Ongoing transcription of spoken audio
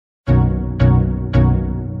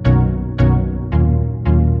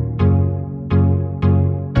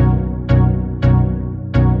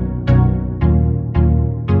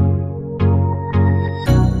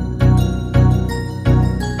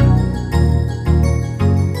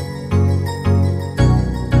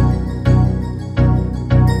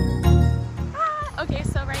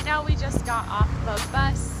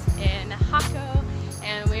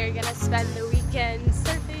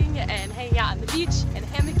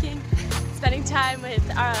spending time with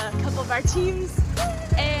a couple of our teams.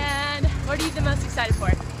 And what are you the most excited for?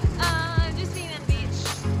 Just being on the beach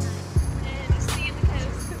and just seeing the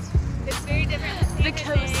coast. It's very different from The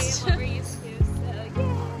coast. what we're used to, so yeah.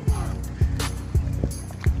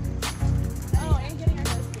 Oh, and getting our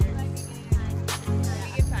nose pierced.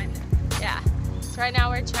 We can find it. Yeah. So right now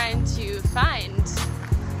we're trying to find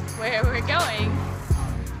where we're going.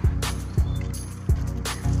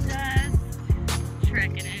 Just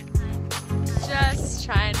trekking it. Just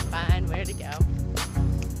trying to find where to go.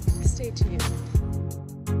 Stay tuned.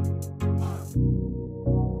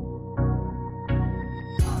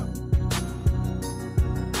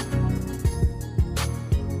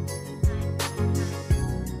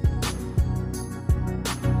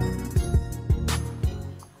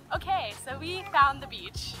 Okay, so we found the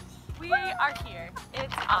beach. We are here.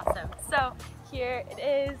 It's awesome. So here it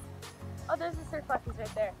is. Oh, there's the surf lessons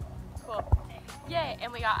right there. Cool. Yay,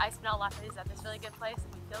 and we got ice vanilla lattes at this really good place,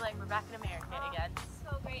 and we feel like we're back in America again.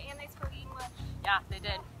 So great, and they spoke English. Yeah, they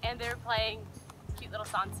did. And they were playing cute little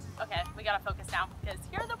songs. Okay, we gotta focus now, because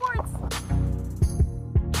here are the boards.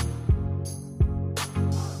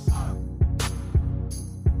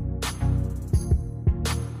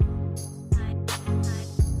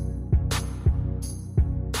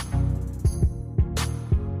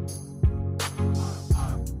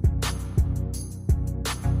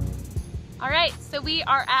 All right, so we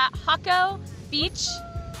are at Jaco Beach,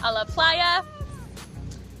 a la playa,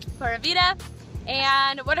 Pura Vida,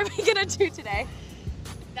 and what are we gonna do today?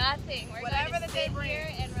 Nothing. We're Whatever going to the sit day brings. here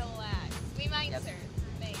and relax. We might surf.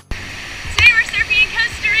 Maybe. Today we're surfing in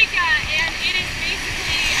Costa Rica, and it is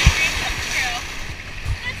basically a dream come true.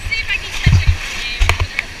 Let's see if I can catch any waves for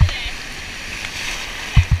the rest of the day.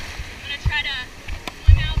 Okay. I'm gonna try to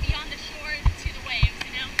swim out beyond the shore to the waves,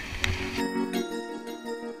 you know?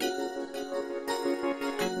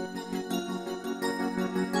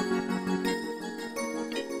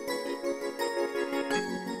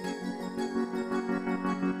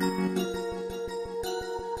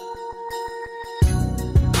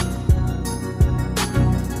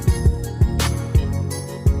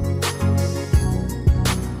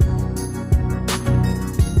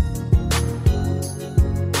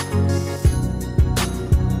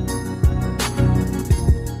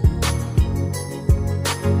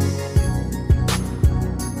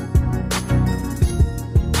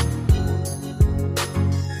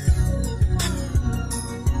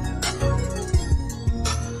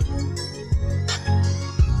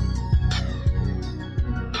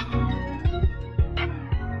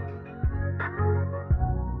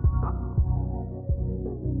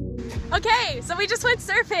 Okay, so we just went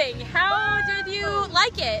surfing. How did you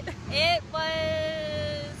like it? It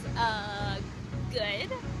was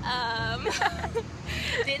good.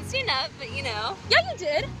 Didn't stand up, but you know. Yeah, you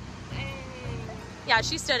did. And Yeah,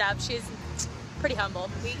 she stood up. She's pretty humble.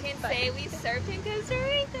 we can say we surfed in Costa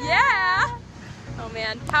Rica. Yeah. Oh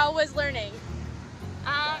man, how was learning?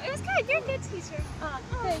 It was good. You're a good teacher.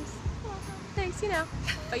 Thanks. Thanks, you know.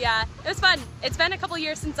 But yeah, it was fun. It's been a couple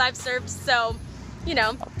years since I've surfed, so, you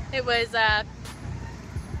know, it was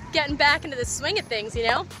getting back into the swing of things, you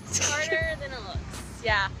know? Harder than it looks.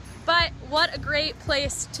 Yeah, but what a great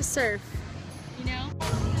place to surf, you know?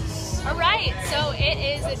 All right, so it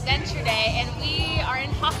is Adventure Day, and we are in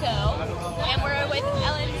Jaco, and we're with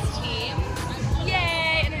Ellen's team.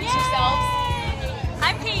 Yay! Introduce yourselves.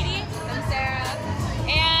 I'm Katie. I'm Sarah.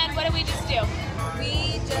 And what did we just do?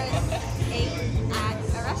 We just ate at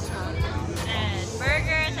a restaurant. And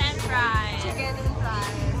burgers and fries. Chicken and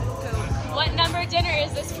fries. Coke. What number dinner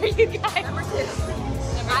is this for you guys? Number 2.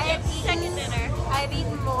 Number I two. have eaten, Second dinner. I've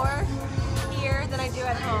eaten more here than I do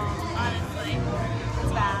at home. Honestly.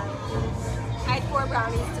 It's bad. I had 4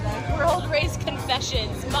 brownies today. World Race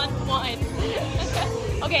Confessions, month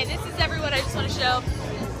 1. Okay, this is everyone. I just want to show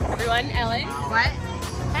everyone. Ellen. What?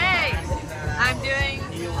 Hey! I'm doing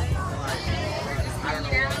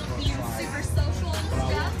Being super social and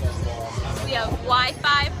stuff. We have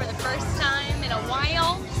Wi-Fi for the first time in a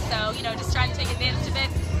while, so, you know, just trying to take advantage of it.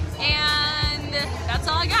 And that's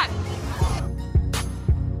all I got.